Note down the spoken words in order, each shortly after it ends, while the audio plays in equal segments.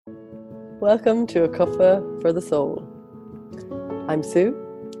Welcome to A Cuppa for the Soul. I'm Sue.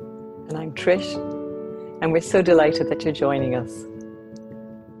 And I'm Trish. And we're so delighted that you're joining us.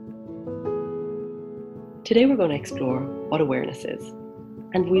 Today we're going to explore what awareness is.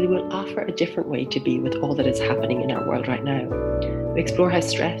 And we will offer a different way to be with all that is happening in our world right now. We explore how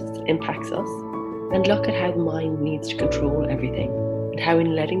stress impacts us and look at how the mind needs to control everything and how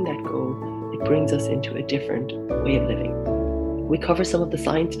in letting that go, it brings us into a different way of living. We cover some of the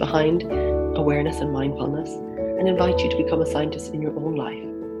science behind awareness and mindfulness and invite you to become a scientist in your own life,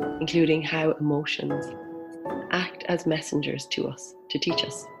 including how emotions act as messengers to us to teach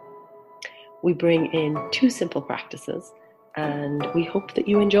us. We bring in 2 simple practices and we hope that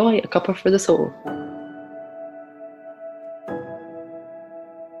you enjoy A Cuppa for the Soul.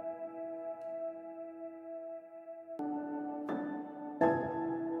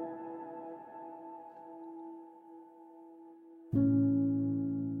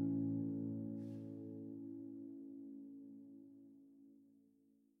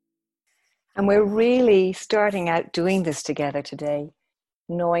 And we're really starting out doing this together today,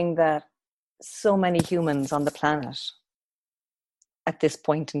 knowing that so many humans on the planet at this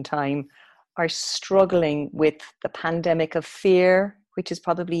point in time are struggling with the pandemic of fear, which is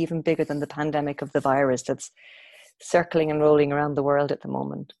probably even bigger than the pandemic of the virus that's circling and rolling around the world at the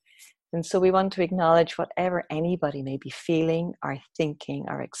moment. And so we want to acknowledge whatever anybody may be feeling or thinking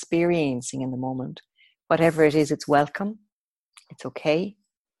or experiencing in the moment. Whatever it is, it's welcome. It's okay.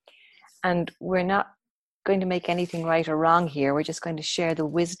 And we're not going to make anything right or wrong here. We're just going to share the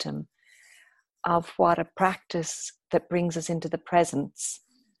wisdom of what a practice that brings us into the presence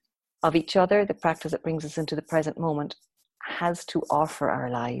of each other, the practice that brings us into the present moment, has to offer our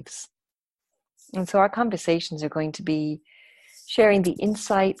lives. And so our conversations are going to be sharing the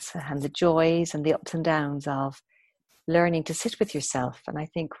insights and the joys and the ups and downs of learning to sit with yourself. And I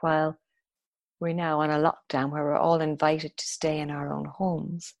think while we're now on a lockdown where we're all invited to stay in our own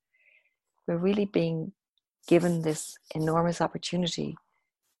homes, we're really being given this enormous opportunity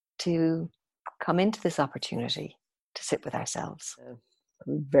to come into this opportunity to sit with ourselves. A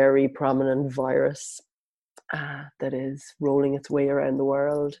very prominent virus that is rolling its way around the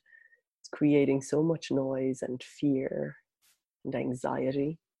world. It's creating so much noise and fear and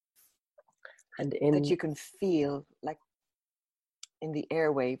anxiety. And that you can feel like in the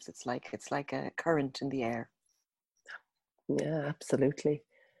airwaves, it's like a current in the air. Yeah, absolutely.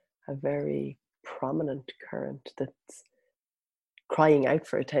 A very prominent current that's crying out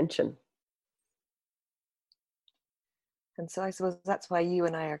for attention. And so I suppose that's why you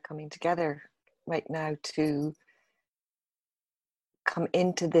and I are coming together right now to come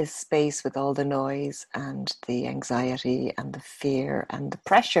into this space with all the noise and the anxiety and the fear and the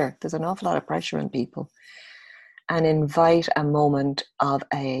pressure. There's an awful lot of pressure on people. And invite a moment of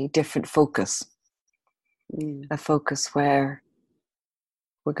a different focus. A focus where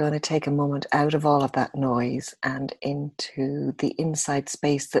we're going to take a moment out of all of that noise and into the inside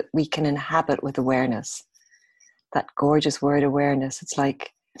space that we can inhabit with awareness. That gorgeous word awareness. It's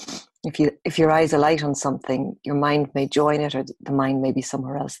like if your eyes are light on something, your mind may join it, or the mind may be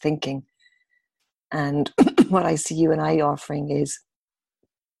somewhere else thinking. And what I see you and I offering is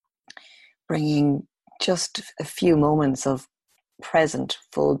bringing just a few moments of present,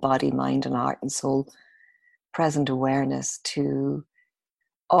 full body, mind and heart and soul, present awareness to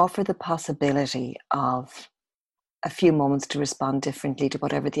offer the possibility of a few moments to respond differently to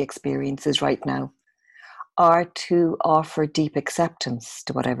whatever the experience is right now, or to offer deep acceptance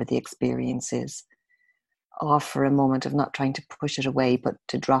to whatever the experience is. Offer a moment of not trying to push it away, but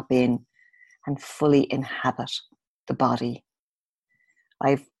to drop in and fully inhabit the body.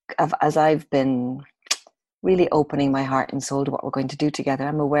 As I've been really opening my heart and soul to what we're going to do together,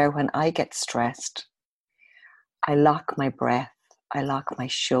 I'm aware when I get stressed, I lock my breath, I lock my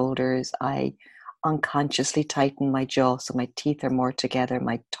shoulders, I unconsciously tighten my jaw so my teeth are more together,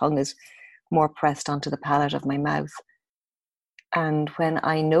 my tongue is more pressed onto the palate of my mouth. And when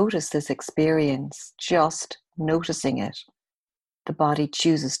I notice this experience, just noticing it, the body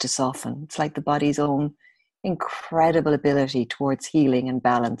chooses to soften. It's like the body's own incredible ability towards healing and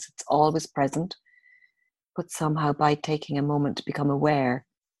balance. It's always present, but somehow by taking a moment to become aware,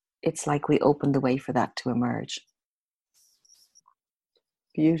 it's like we open the way for that to emerge.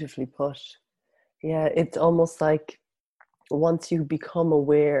 Beautifully put. Yeah, it's almost like once you become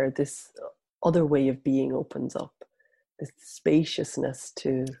aware, this other way of being opens up, this spaciousness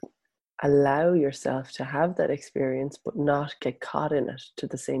to allow yourself to have that experience, but not get caught in it to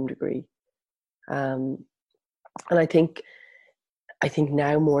the same degree. And I think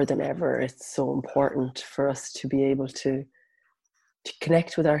now more than ever, it's so important for us to be able to to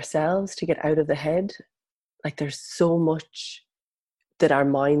connect with ourselves, to get out of the head. Like there's so much that our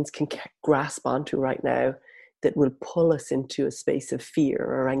minds can grasp onto right now that will pull us into a space of fear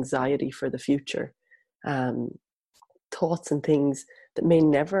or anxiety for the future. Thoughts and things that may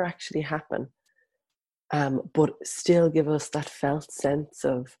never actually happen, but still give us that felt sense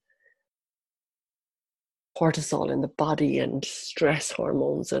of cortisol in the body and stress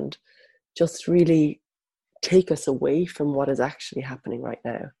hormones, and just really take us away from what is actually happening right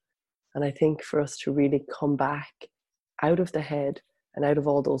now. And I think for us to really come back out of the head and out of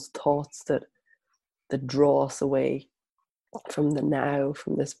all those thoughts that draw us away from the now,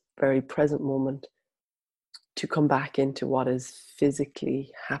 from this very present moment, to come back into what is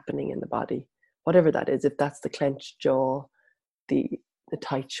physically happening in the body, whatever that is. If that's the clenched jaw, the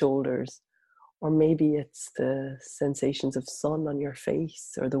tight shoulders, or maybe it's the sensations of sun on your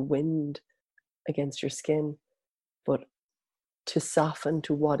face or the wind against your skin, but to soften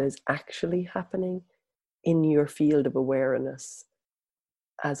to what is actually happening in your field of awareness,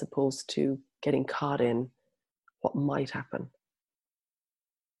 as opposed to getting caught in what might happen.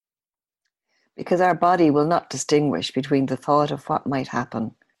 Because our body will not distinguish between the thought of what might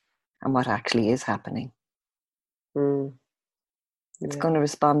happen and what actually is happening. It's going to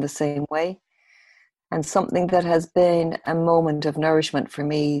respond the same way. And something that has been a moment of nourishment for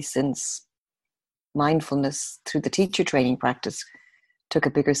me since mindfulness through the teacher training practice took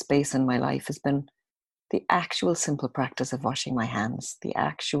a bigger space in my life has been the actual simple practice of washing my hands, the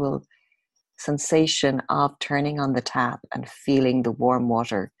actual sensation of turning on the tap and feeling the warm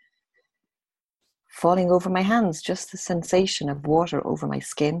water falling over my hands, just the sensation of water over my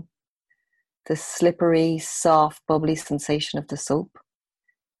skin, the slippery, soft, bubbly sensation of the soap,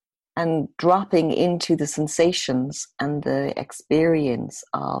 and dropping into the sensations and the experience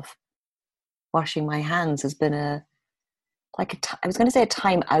of washing my hands has been I was going to say a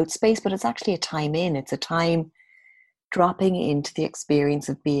time out space, but it's actually a time in. It's a time dropping into the experience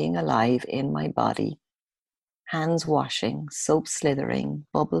of being alive in my body, hands washing, soap slithering,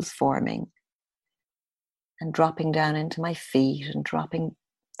 bubbles forming, and dropping down into my feet and dropping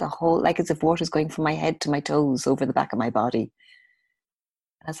the whole, like as if water's going from my head to my toes over the back of my body.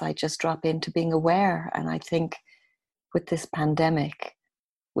 As I just drop into being aware. And I think with this pandemic,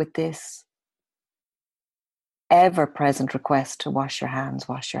 with this ever-present request to wash your hands,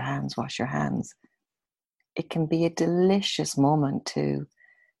 wash your hands, wash your hands, it can be a delicious moment to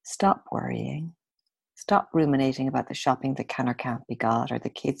stop worrying, stop ruminating about the shopping that can or can't be got, or the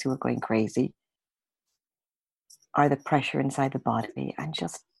kids who are going crazy, or the pressure inside the body, and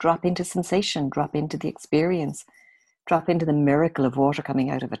just drop into sensation, drop into the experience, drop into the miracle of water coming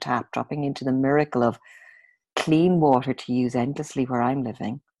out of a tap, dropping into the miracle of clean water to use endlessly where I'm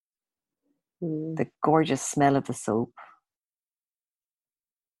living, the gorgeous smell of the soap,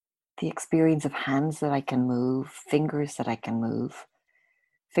 the experience of hands that I can move, fingers that I can move,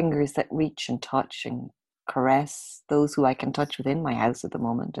 fingers that reach and touch and caress those who I can touch within my house at the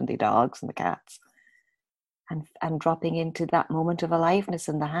moment, and the dogs and the cats, and dropping into that moment of aliveness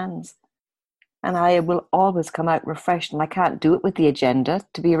in the hands. And I will always come out refreshed, and I can't do it with the agenda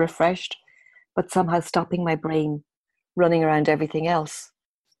to be refreshed, but somehow stopping my brain running around everything else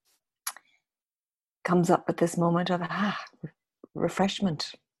comes up at this moment of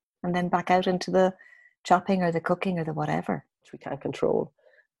refreshment, and then back out into the chopping or the cooking or the whatever. Which we can't control,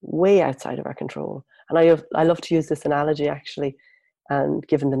 way outside of our control. And I love to use this analogy actually, and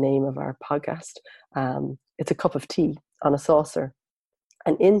given the name of our podcast, it's a cup of tea on a saucer.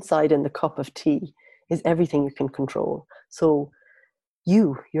 And inside in the cup of tea is everything you can control. So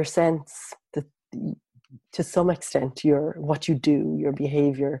your sense, to some extent, what you do, your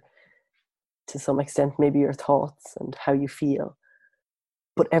behavior, to some extent, maybe your thoughts and how you feel.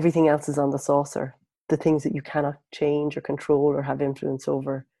 But everything else is on the saucer, the things that you cannot change or control or have influence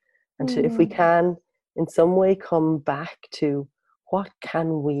over. And if we can, in some way, come back to what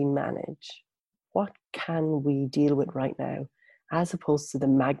can we manage? What can we deal with right now? As opposed to the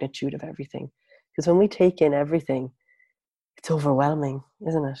magnitude of everything. Because when we take in everything, it's overwhelming,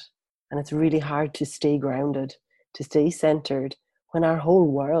 isn't it? And it's really hard to stay grounded, to stay centered, when our whole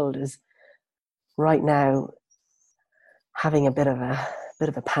world is right now having a bit of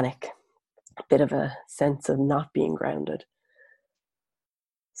a panic, a bit of a sense of not being grounded.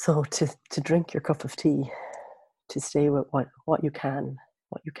 So to drink your cup of tea, to stay with what you can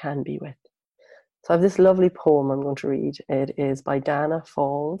be with. So I have this lovely poem I'm going to read. It is by Dana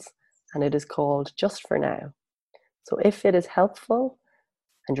Falls, and it is called Just for Now. So if it is helpful,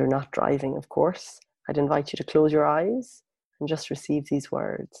 and you're not driving, of course, I'd invite you to close your eyes and just receive these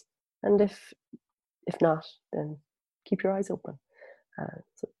words. And if not, then keep your eyes open.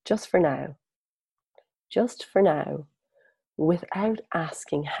 So just for now, without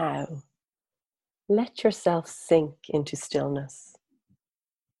asking how, let yourself sink into stillness.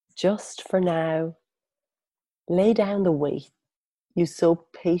 Just for now, lay down the weight you so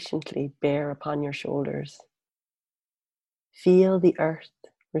patiently bear upon your shoulders. Feel the earth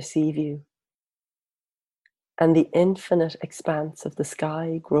receive you, and the infinite expanse of the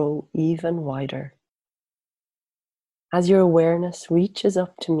sky grow even wider. As your awareness reaches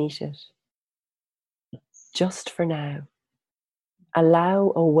up to meet it, just for now,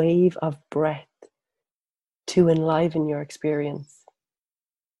 allow a wave of breath to enliven your experience.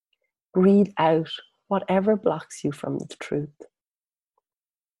 Breathe out whatever blocks you from the truth.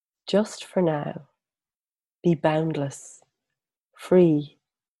 Just for now, be boundless, free,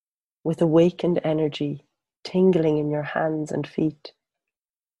 with awakened energy tingling in your hands and feet.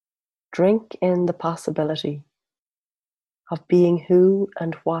 Drink in the possibility of being who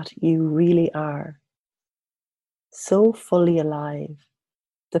and what you really are, so fully alive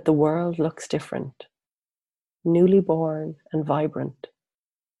that the world looks different, newly born and vibrant,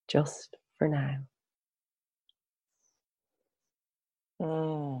 just for now.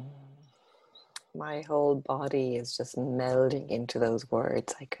 My whole body is just melding into those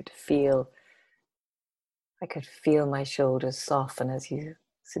words. I could feel my shoulders soften as you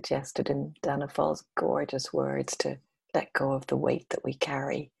suggested in Dana Fall's gorgeous words to let go of the weight that we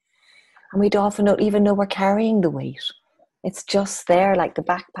carry. And we often don't even know we're carrying the weight. It's just there like the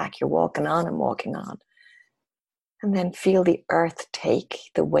backpack you're walking on and walking on. And then feel the earth take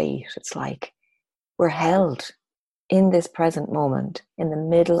the weight. It's like we're held in this present moment in the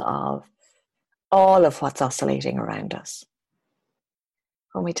middle of all of what's oscillating around us.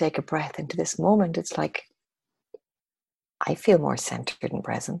 When we take a breath into this moment, it's like I feel more centered and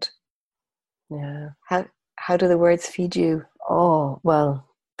present. Yeah. How do the words feed you? Oh, well,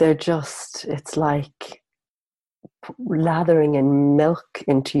 it's like lathering in milk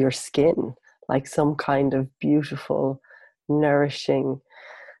into your skin, like some kind of beautiful, nourishing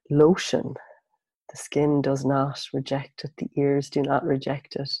lotion. The skin does not reject it, the ears do not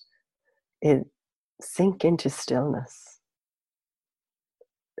reject it. It sink into stillness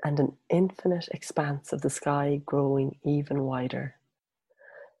and an infinite expanse of the sky growing even wider.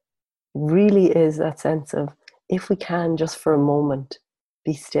 Really is that sense of, if we can just for a moment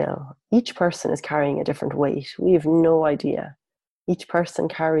be still. Each person is carrying a different weight. We have no idea. Each person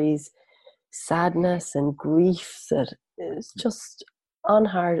carries sadness and grief that is just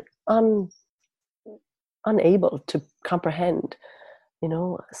unable to comprehend,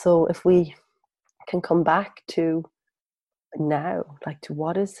 So if we can come back to now, like to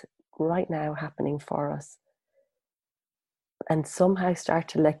what is right now happening for us, and somehow start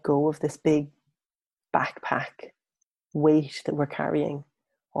to let go of this big backpack weight that we're carrying,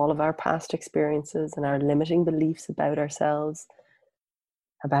 all of our past experiences and our limiting beliefs about ourselves,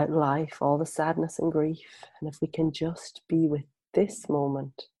 about life, all the sadness and grief. And if we can just be with this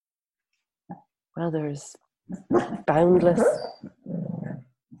moment, well, there's boundless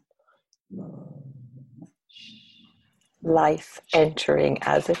Life entering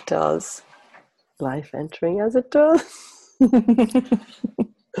as it does. Life entering as it does.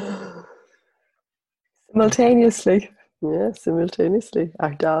 Simultaneously. Yeah, simultaneously.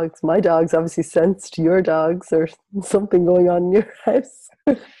 My dogs obviously sensed your dogs or something going on in your house.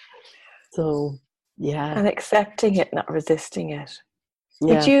 So, yeah. And accepting it, not resisting it.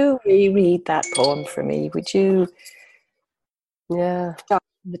 Yeah. Would you reread that poem for me? Would you start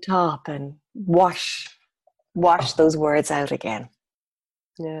from the top and wash those words out again?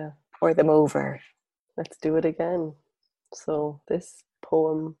 Yeah. Pour them over. Let's do it again. So this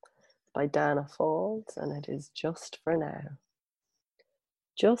poem by Dana Falls, and it is Just for Now.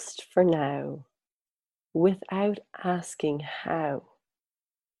 Just for now, without asking how,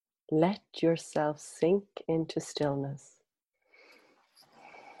 let yourself sink into stillness.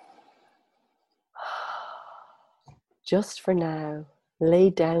 Just for now, lay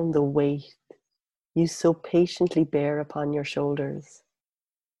down the weight you so patiently bear upon your shoulders.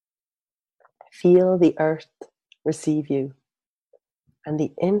 Feel the earth receive you, and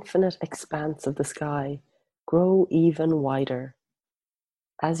the infinite expanse of the sky grow even wider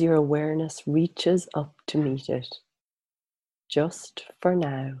as your awareness reaches up to meet it. Just for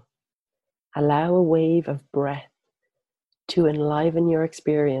now, allow a wave of breath to enliven your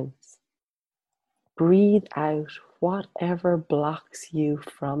experience. Breathe out whatever blocks you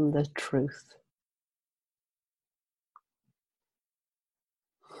from the truth.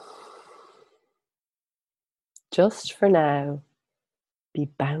 Just for now, be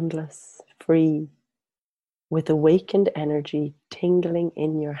boundless, free, with awakened energy tingling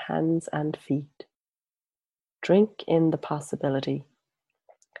in your hands and feet. Drink in the possibility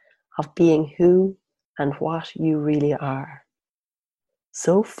of being who and what you really are,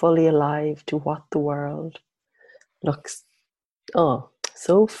 so fully alive to what the world looks,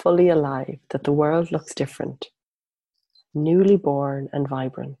 so fully alive that the world looks different, newly born and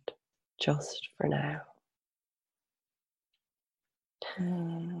vibrant, just for now.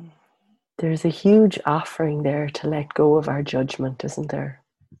 There's a huge offering there to let go of our judgment, isn't there?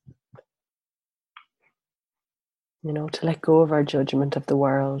 You know, to let go of our judgment of the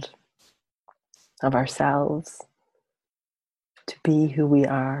world, of ourselves, to be who we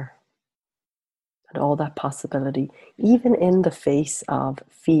are, and all that possibility, even in the face of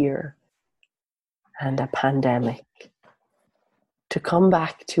fear and a pandemic. To come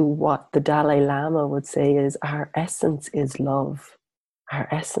back to what the Dalai Lama would say is our essence is love. Our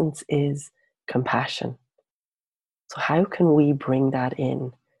essence is compassion. So how can we bring that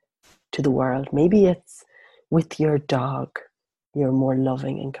in to the world? Maybe it's with your dog, you're more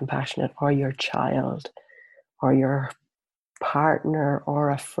loving and compassionate, or your child, or your partner, or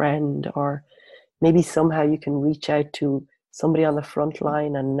a friend, or maybe somehow you can reach out to somebody on the front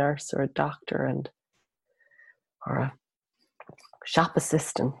line, a nurse or a doctor, or a shop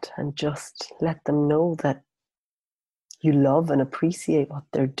assistant, and just let them know that you love and appreciate what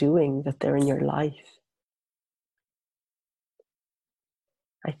they're doing, that they're in your life.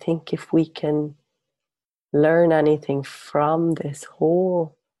 I think if we can learn anything from this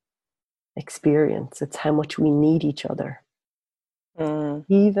whole experience, it's how much we need each other.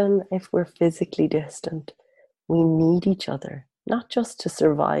 Even if we're physically distant, we need each other, not just to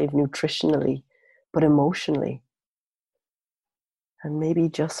survive nutritionally, but emotionally. And maybe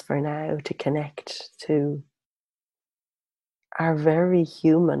just for now to connect to our very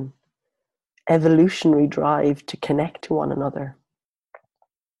human evolutionary drive to connect to one another,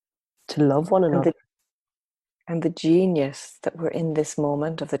 to love one another. And the genius that we're in this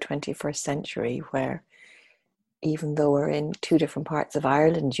moment of the 21st century, where even though we're in two different parts of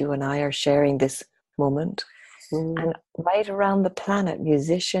Ireland, you and I are sharing this moment. And right around the planet,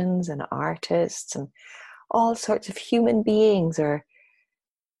 musicians and artists and all sorts of human beings are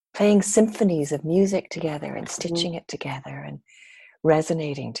playing symphonies of music together and stitching it together and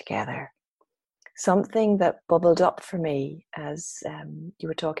resonating together. Something that bubbled up for me as you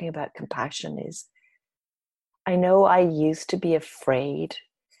were talking about compassion is, I know I used to be afraid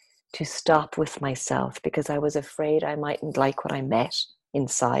to stop with myself because I was afraid I mightn't like what I met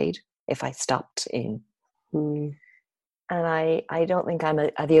inside if I stopped in. And I don't think I'm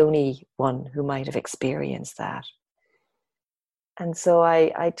the only one who might have experienced that. And so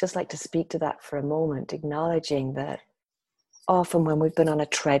I'd just like to speak to that for a moment, acknowledging that often when we've been on a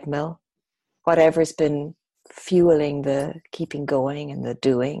treadmill, whatever's been fueling the keeping going and the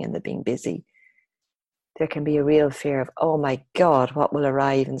doing and the being busy, there can be a real fear of, oh my God, what will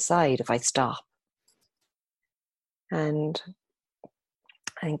arrive inside if I stop? And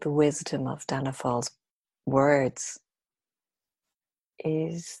I think the wisdom of Danna Faul's words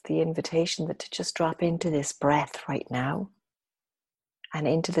is the invitation that to just drop into this breath right now and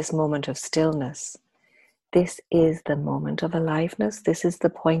into this moment of stillness. This is the moment of aliveness. This is the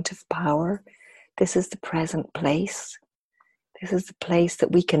point of power. This is the present place. This is the place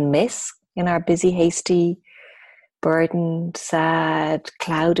that we can miss in our busy, hasty, burdened, sad,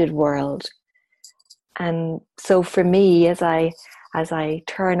 clouded world. And so for me, as I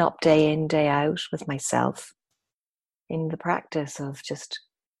turn up day in, day out with myself in the practice of just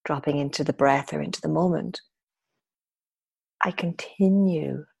dropping into the breath or into the moment, I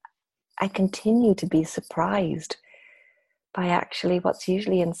continue to be surprised by actually what's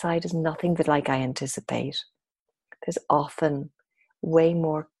usually inside is nothing that like I anticipate. There's often way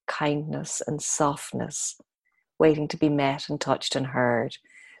more kindness and softness waiting to be met and touched and heard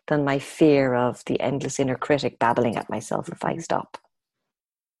than my fear of the endless inner critic babbling at myself if I stop.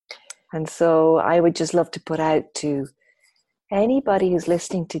 And so I would just love to put out to anybody who's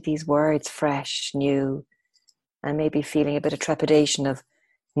listening to these words fresh, new, and maybe feeling a bit of trepidation of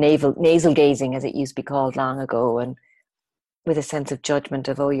nasal gazing, as it used to be called long ago, and with a sense of judgment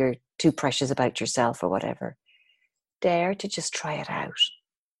of, oh, you're too precious about yourself or whatever. Dare to just try it out.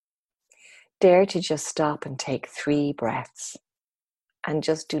 Dare to just stop and take 3 breaths and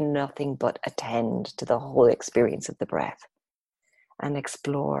just do nothing but attend to the whole experience of the breath and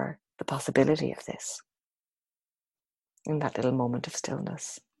explore the possibility of this in that little moment of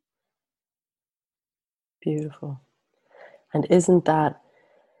stillness. Beautiful. And isn't that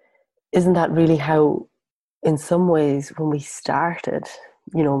really how, in some ways, when we started,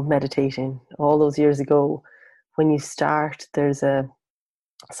 meditating all those years ago, when you start, there's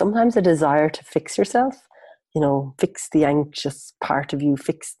sometimes a desire to fix yourself, fix the anxious part of you,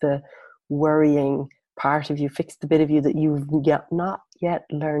 fix the worrying part of you, fix the bit of you that you've not yet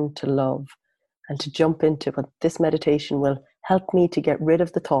learned to love, and to jump into. But this meditation will help me to get rid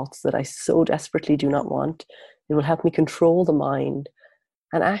of the thoughts that I so desperately do not want. It will help me control the mind.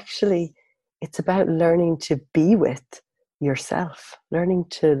 And actually, it's about learning to be with yourself, learning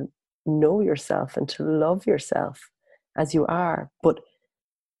to know yourself and to love yourself as you are. But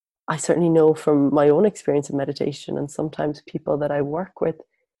I certainly know from my own experience in meditation, and sometimes people that I work with,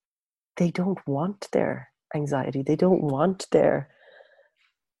 they don't want their anxiety. They don't want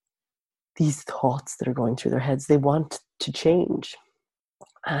these thoughts that are going through their heads. They want to change.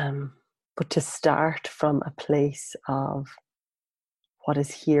 But to start from a place of what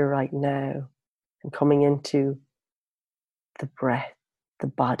is here right now, and coming into the breath, the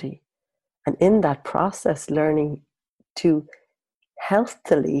body, and in that process learning to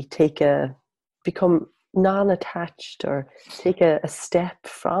healthily become non-attached, or take a step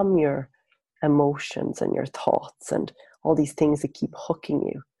from your emotions and your thoughts and all these things that keep hooking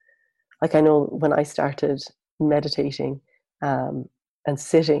you. Like, I know when I started meditating and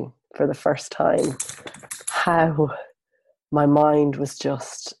sitting for the first time, how my mind was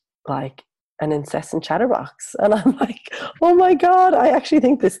just like an incessant chatterbox. And I'm like, oh my God, I actually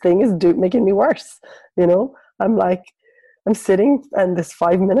think this thing is making me worse. I'm like, I'm sitting, and this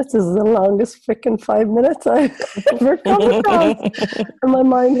 5 minutes is the longest freaking 5 minutes I've ever come across. And my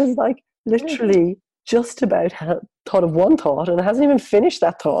mind has like literally just about thought of one thought, and it hasn't even finished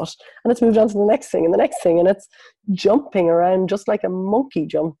that thought, and it's moved on to the next thing and the next thing, and it's jumping around just like a monkey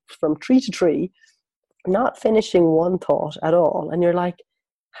jump from tree to tree, not finishing one thought at all. And you're like,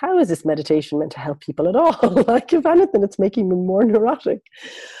 how is this meditation meant to help people at all? Like, if anything, it's making me more neurotic.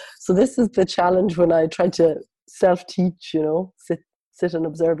 So this is the challenge when I try to self-teach, sit and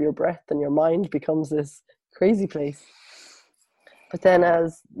observe your breath, and your mind becomes this crazy place. But then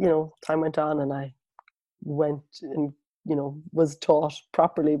as, time went on, and I went and, was taught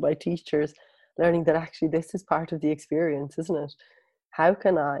properly by teachers, learning that actually this is part of the experience, isn't it? How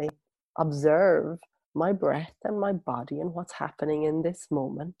can I observe my breath and my body and what's happening in this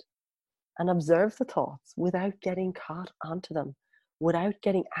moment, and observe the thoughts without getting caught onto them, without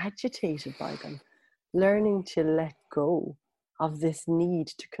getting agitated by them, learning to let go of this need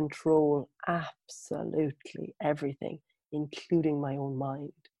to control absolutely everything, including my own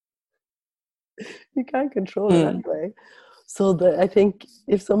mind. You can't control it anyway. So I think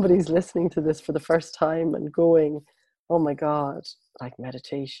if somebody's listening to this for the first time and going, oh my God, like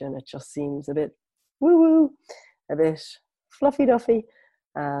meditation, it just seems a bit woo-woo, a bit fluffy-duffy.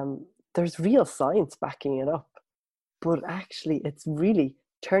 There's real science backing it up. But actually, it's really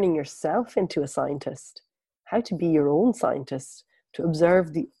turning yourself into a scientist, how to be your own scientist, to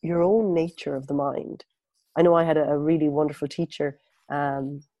observe your own nature of the mind. I know I had a really wonderful teacher,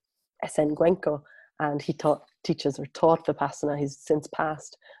 S.N. Gwenko, and he taught Vipassana. He's since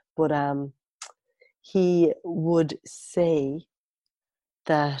passed, but he would say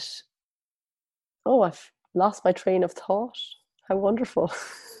that, oh, I've lost my train of thought. How wonderful.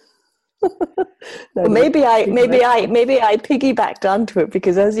 Well, maybe I piggybacked onto it,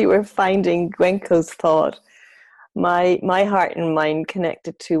 because as you were finding Gwenko's thought, my heart and mind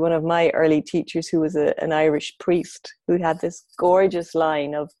connected to one of my early teachers, who was an Irish priest, who had this gorgeous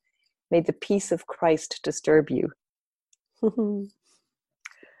line of, "May the peace of Christ disturb you." And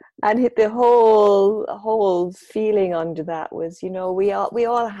the whole feeling under that was, we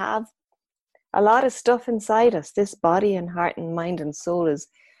all have a lot of stuff inside us. This body and heart and mind and soul is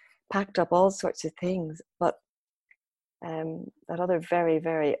packed up all sorts of things, but that other very,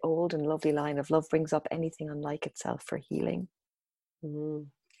 very old and lovely line of "love brings up anything unlike itself for healing."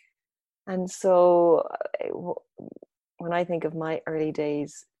 And so when I think of my early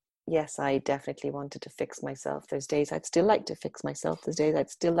days, yes, I definitely wanted to fix myself. There's days I'd still like to fix myself. There's days I'd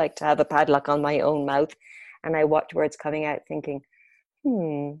still like to have a padlock on my own mouth, and I watch words coming out thinking,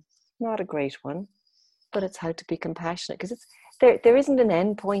 not a great one. But it's how to be compassionate, because there isn't an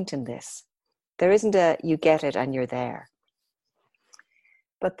end point in this. There isn't you get it and you're there.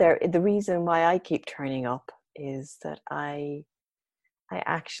 But the reason why I keep turning up is that I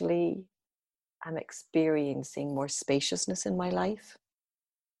actually am experiencing more spaciousness in my life.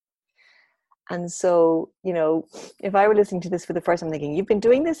 And so, if I were listening to this for the first time, thinking, you've been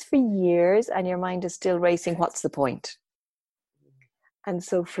doing this for years and your mind is still racing, what's the point? And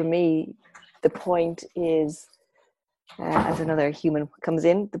so for me, the point is, as another human comes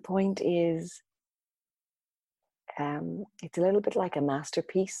in, the point is, it's a little bit like a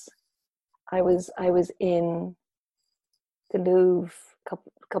masterpiece. I was in the Louvre,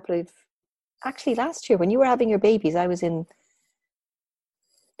 couple of, actually last year when you were having your babies, I was in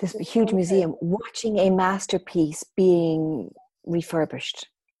this huge museum watching a masterpiece being refurbished.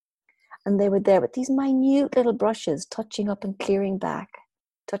 And they were there with these minute little brushes, touching up and clearing back,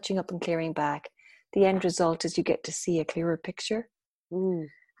 touching up and clearing back. The end result is you get to see a clearer picture. Mm.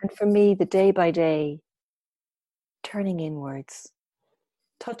 And for me, the day by day, turning inwards,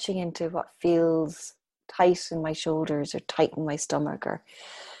 touching into what feels tight in my shoulders or tight in my stomach, or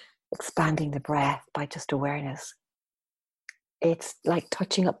expanding the breath by just awareness. It's like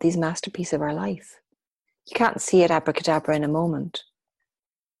touching up these masterpieces of our life. You can't see it abracadabra in a moment,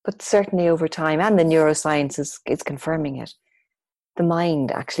 but certainly over time, and the neuroscience is confirming it, the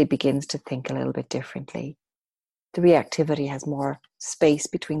mind actually begins to think a little bit differently. The reactivity has more space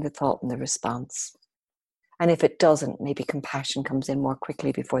between the thought and the response. And if it doesn't, maybe compassion comes in more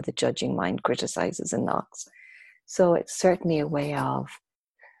quickly before the judging mind criticizes and knocks. So it's certainly a way of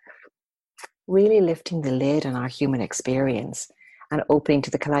really lifting the lid on our human experience and opening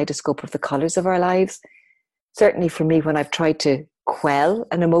to the kaleidoscope of the colors of our lives. Certainly for me, when I've tried to quell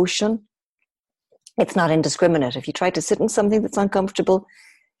an emotion, it's not indiscriminate. If you try to sit in something that's uncomfortable,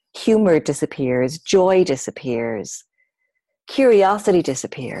 humor disappears, joy disappears, curiosity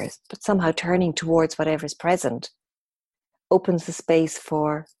disappears, but somehow turning towards whatever's present opens the space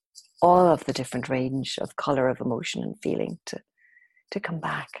for all of the different range of color of emotion and feeling to come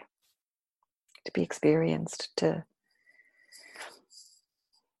back, to be experienced, to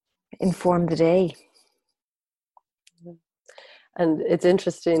inform the day. And it's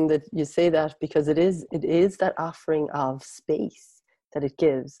interesting that you say that, because it is that offering of space that it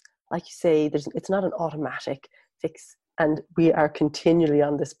gives. Like you say, it's not an automatic fix. And we are continually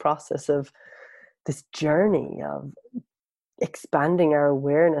on this process of this journey of expanding our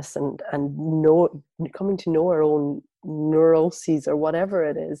awareness and coming to know our own neuroses or whatever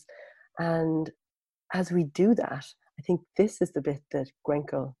it is. And as we do that, I think this is the bit that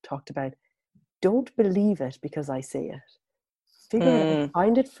Grenko talked about. Don't believe it because I say it. Figure it out,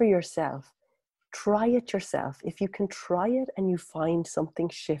 find it for yourself. Try it yourself. If you can try it and you find something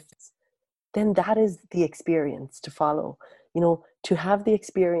shifts, then that is the experience to follow. To have the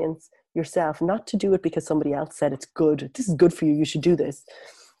experience yourself, not to do it because somebody else said it's good. This is good for you, you should do this.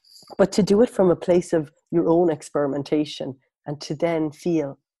 But to do it from a place of your own experimentation and to then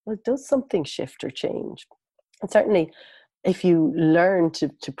feel, well, does something shift or change? And certainly if you learn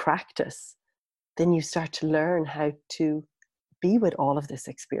to practice, then you start to learn how to be with all of this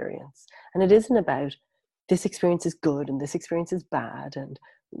experience. And it isn't about this experience is good and this experience is bad. And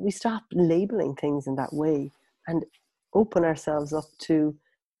we stop labeling things in that way and open ourselves up to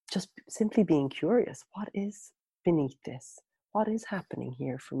just simply being curious. What is beneath this? What is happening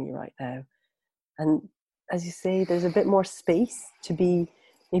here for me right now? And as you say, there's a bit more space to be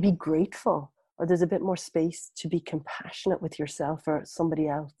maybe grateful, or there's a bit more space to be compassionate with yourself or somebody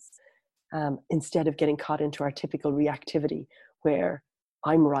else, instead of getting caught into our typical reactivity where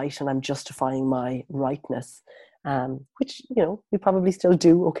I'm right and I'm justifying my rightness, which, we probably still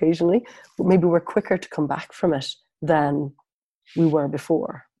do occasionally, but maybe we're quicker to come back from it than we were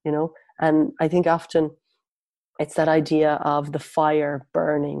before, And I think often it's that idea of the fire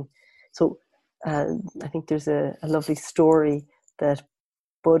burning. So I think there's a lovely story that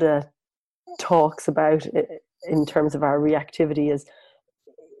Buddha talks about in terms of our reactivity is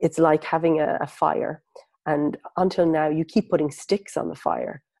it's like having a fire. And until now, you keep putting sticks on the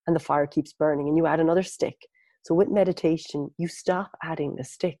fire and the fire keeps burning and you add another stick. So with meditation, you stop adding the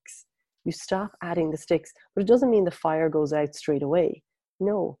sticks. You stop adding the sticks, but it doesn't mean the fire goes out straight away.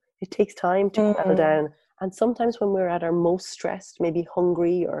 No, it takes time to settle down. And sometimes when we're at our most stressed, maybe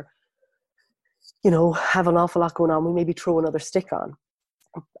hungry or, have an awful lot going on, we maybe throw another stick on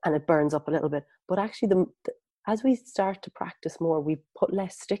and it burns up a little bit. But actually, as we start to practice more, we put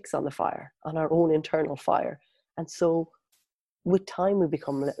less sticks on the fire, on our own internal fire. And so with time, we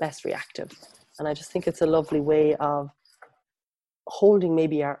become less reactive. And I just think it's a lovely way of holding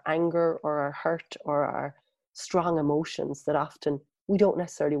maybe our anger or our hurt or our strong emotions that often we don't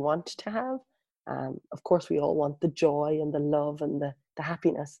necessarily want to have. Of course, we all want the joy and the love and the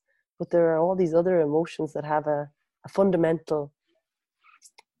happiness, but there are all these other emotions that have a fundamental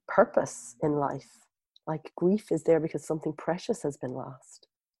purpose in life. Like grief is there because something precious has been lost.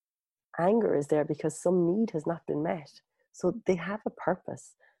 Anger is there because some need has not been met. So they have a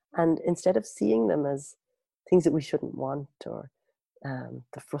purpose. And instead of seeing them as things that we shouldn't want or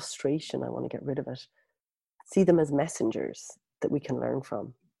the frustration, I want to get rid of it, see them as messengers that we can learn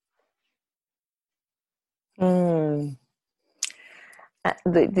from.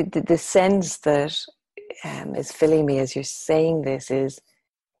 The sense that is filling me as you're saying this is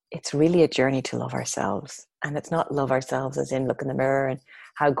it's really a journey to love ourselves. And it's not love ourselves as in look in the mirror and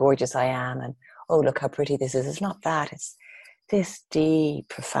how gorgeous I am and oh, look how pretty this is. It's not that. It's this deep,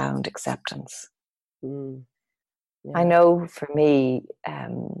 profound acceptance. Yeah. I know for me,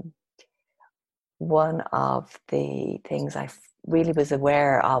 one of the things I really was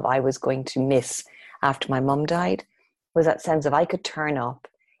aware of I was going to miss after my mum died was that sense of I could turn up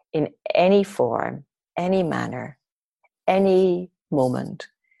in any form, any manner, any moment,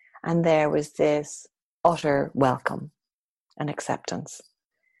 and there was this utter welcome and acceptance.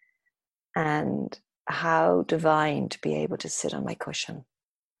 And how divine to be able to sit on my cushion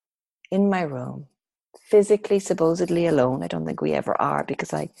in my room, physically, supposedly alone. I don't think we ever are,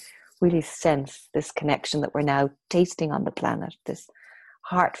 because I really sense this connection that we're now tasting on the planet, this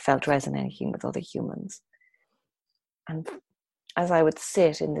heartfelt resonating with other humans. And as I would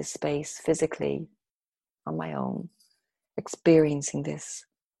sit in this space physically on my own, experiencing this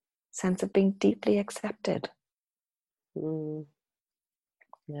sense of being deeply accepted,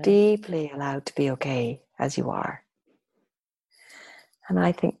 deeply allowed to be okay as you are. And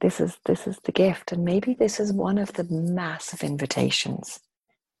I think this is the gift, and maybe this is one of the massive invitations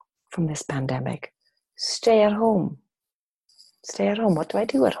from this pandemic. Stay at home. Stay at home. What do I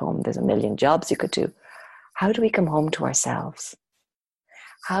do at home? There's a million jobs you could do. How do we come home to ourselves?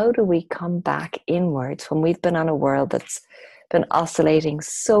 How do we come back inwards when we've been on a world that's been oscillating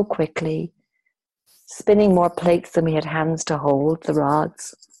so quickly, spinning more plates than we had hands to hold the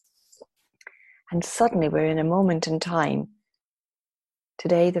rods? And suddenly we're in a moment in time,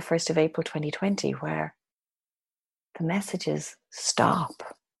 today, the 1st of April 2020, where the message is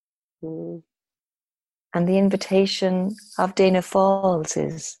stop. And the invitation of Dana Falls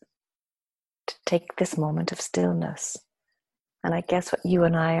is to take this moment of stillness. And I guess what you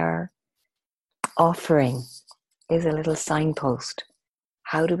and I are offering is a little signpost.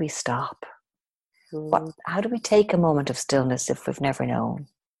 How do we stop? How do we take a moment of stillness if we've never known?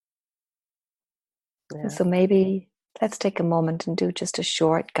 Yeah. So maybe let's take a moment and do just a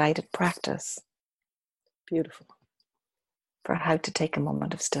short guided practice. Beautiful. For how to take a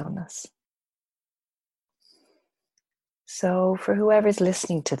moment of stillness. So for whoever's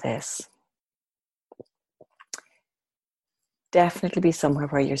listening to this, definitely be somewhere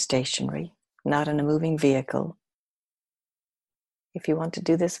where you're stationary, not in a moving vehicle. If you want to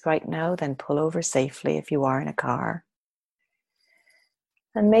do this right now, then pull over safely if you are in a car.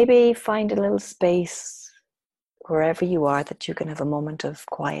 And maybe find a little space wherever you are that you can have a moment of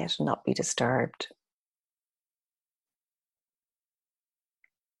quiet and not be disturbed.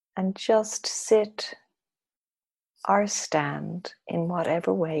 And just sit or stand in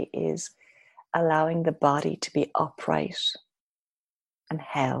whatever way is allowing the body to be upright and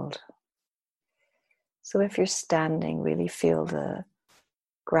held. So if you're standing, really feel the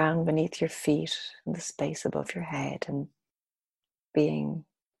ground beneath your feet and the space above your head and being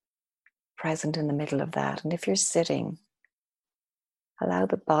present in the middle of that. And if you're sitting, allow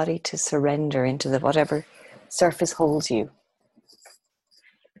the body to surrender into the whatever surface holds you.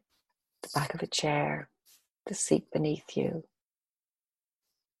 The back of a chair, the seat beneath you,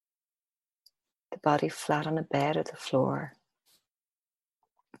 the body flat on a bed or the floor.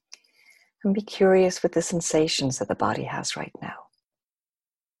 And be curious with the sensations that the body has right now.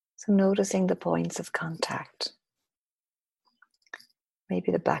 So noticing the points of contact.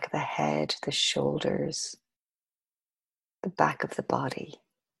 Maybe the back of the head, the shoulders, the back of the body.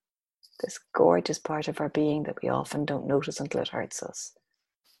 This gorgeous part of our being that we often don't notice until it hurts us.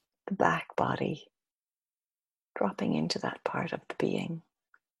 The back body, dropping into that part of the being.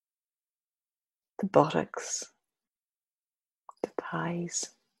 The buttocks, the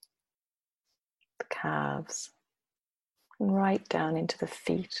thighs, the calves, and right down into the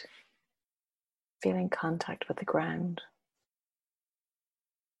feet, feeling contact with the ground.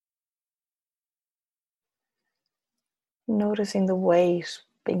 Noticing the weight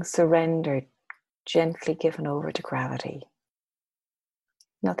being surrendered, gently given over to gravity.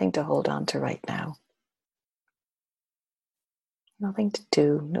 Nothing to hold on to right now. Nothing to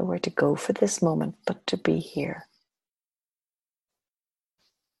do, nowhere to go for this moment, but to be here.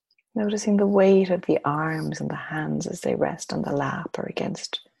 Noticing the weight of the arms and the hands as they rest on the lap or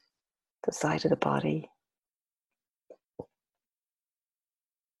against the side of the body.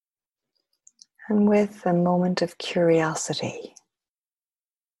 And with a moment of curiosity,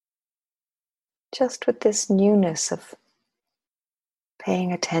 just with this newness of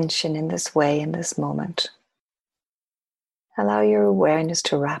paying attention in this way, in this moment, allow your awareness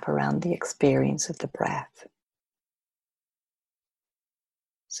to wrap around the experience of the breath.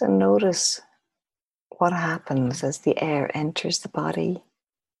 So notice what happens as the air enters the body,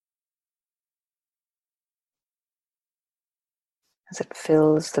 as it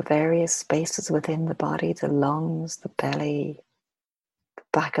fills the various spaces within the body, the lungs, the belly, the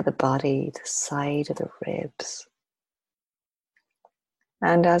back of the body, the side of the ribs.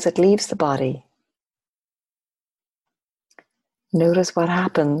 And as it leaves the body, notice what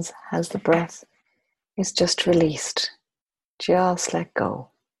happens as the breath is just released. Just let go.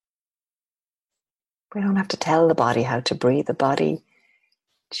 We don't have to tell the body how to breathe. The body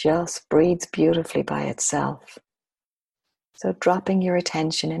just breathes beautifully by itself. So dropping your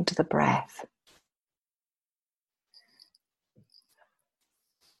attention into the breath.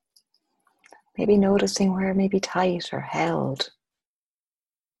 Maybe noticing where it may be tight or held.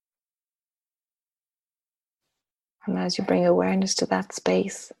 And as you bring awareness to that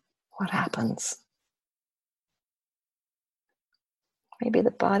space, what happens? Maybe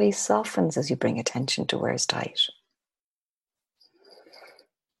the body softens as you bring attention to where it's tight.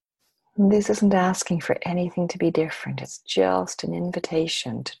 And this isn't asking for anything to be different. It's just an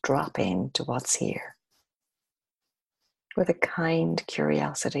invitation to drop into what's here with a kind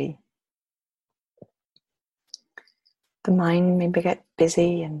curiosity. The mind may get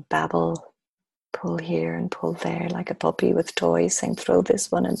busy and babble, pull here and pull there like a puppy with toys, saying throw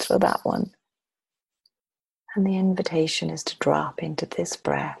this one and throw that one. And the invitation is to drop into this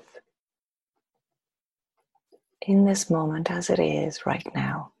breath, in this moment as it is right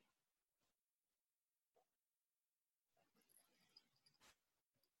now.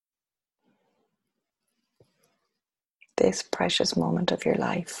 This precious moment of your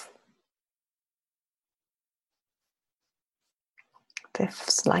life.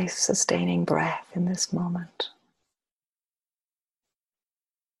 This life-sustaining breath in this moment.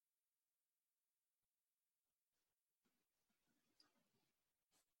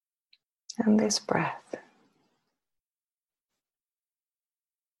 And this breath.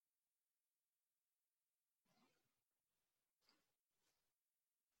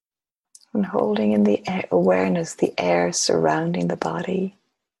 And holding in the awareness, the air surrounding the body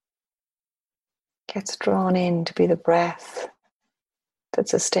gets drawn in to be the breath that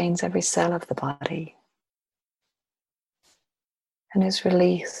sustains every cell of the body and is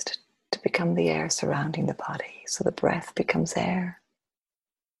released to become the air surrounding the body. So the breath becomes air.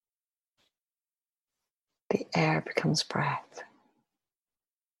 The air becomes breath.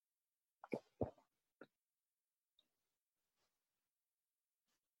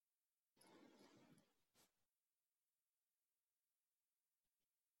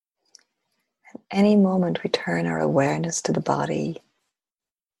 At any moment we turn our awareness to the body,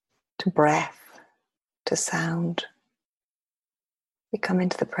 to breath, to sound. We come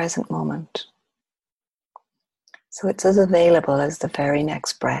into the present moment. So it's as available as the very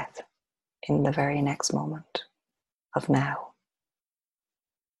next breath in the very next moment of now.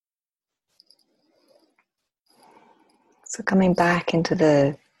 So coming back into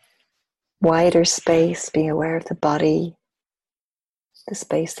the wider space, being aware of the body, the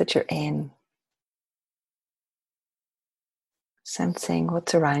space that you're in, sensing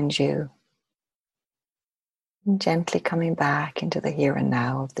what's around you, and gently coming back into the here and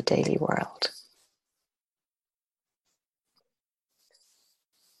now of the daily world.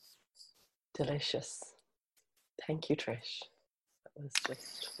 Delicious. Thank you, Trish. That was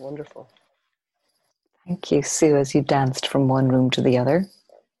just wonderful. Thank you, Sue, as you danced from one room to the other.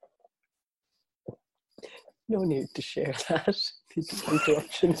 No need to share that. These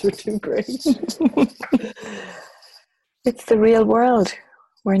interruptions were too great. It's the real world.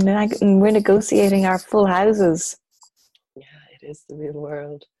 We're negotiating our full houses. Yeah, it is the real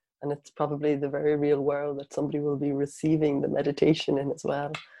world. And it's probably the very real world that somebody will be receiving the meditation in as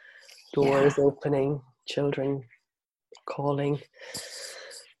well. Doors opening, children calling.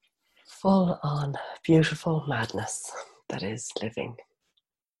 Full on beautiful madness that is living.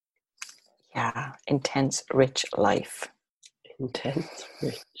 Yeah, intense, rich life. Intense,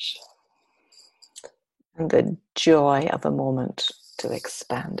 rich. And the joy of a moment to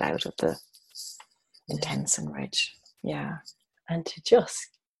expand out of the intense and rich. Yeah. And to just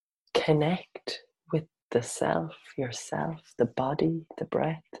connect with the self, yourself, the body, the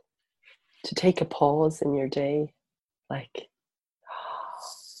breath. To take a pause in your day, like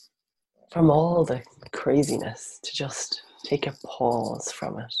from all the craziness, to just take a pause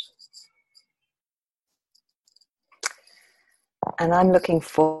from it. And I'm looking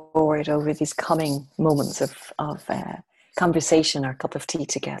forward over these coming moments of conversation or cup of tea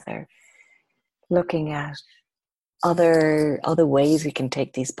together, looking at other ways we can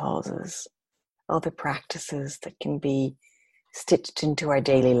take these pauses, other practices that can be stitched into our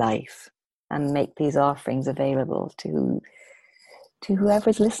daily life and make these offerings available to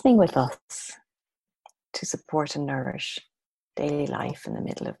whoever's listening with us to support and nourish daily life in the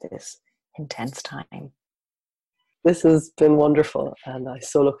middle of this intense time. This has been wonderful, and I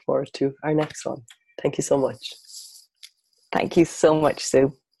so look forward to our next one. Thank you so much. Thank you so much,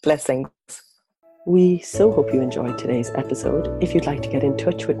 Sue. Blessings. We so hope you enjoyed today's episode. If you'd like to get in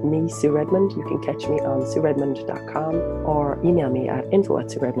touch with me, Sue Redmond, you can catch me on sueredmond.com or email me at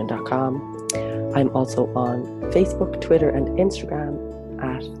info@sueredmond.com. I'm also on Facebook, Twitter, and Instagram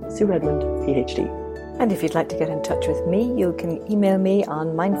at Sue Redmond, PhD. And if you'd like to get in touch with me, you can email me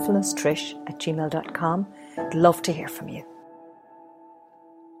on mindfulnesstrish@gmail.com. I'd love to hear from you.